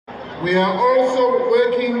We are also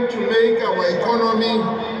working to make our economy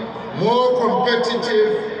more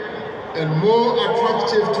competitive and more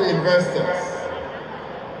attractive to investors.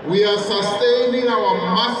 We are sustaining our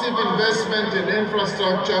massive investment in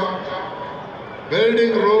infrastructure,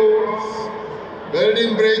 building roads,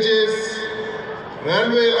 building bridges,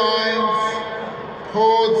 railway lines,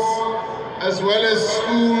 ports, as well as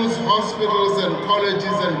schools, hospitals, and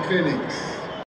colleges and clinics.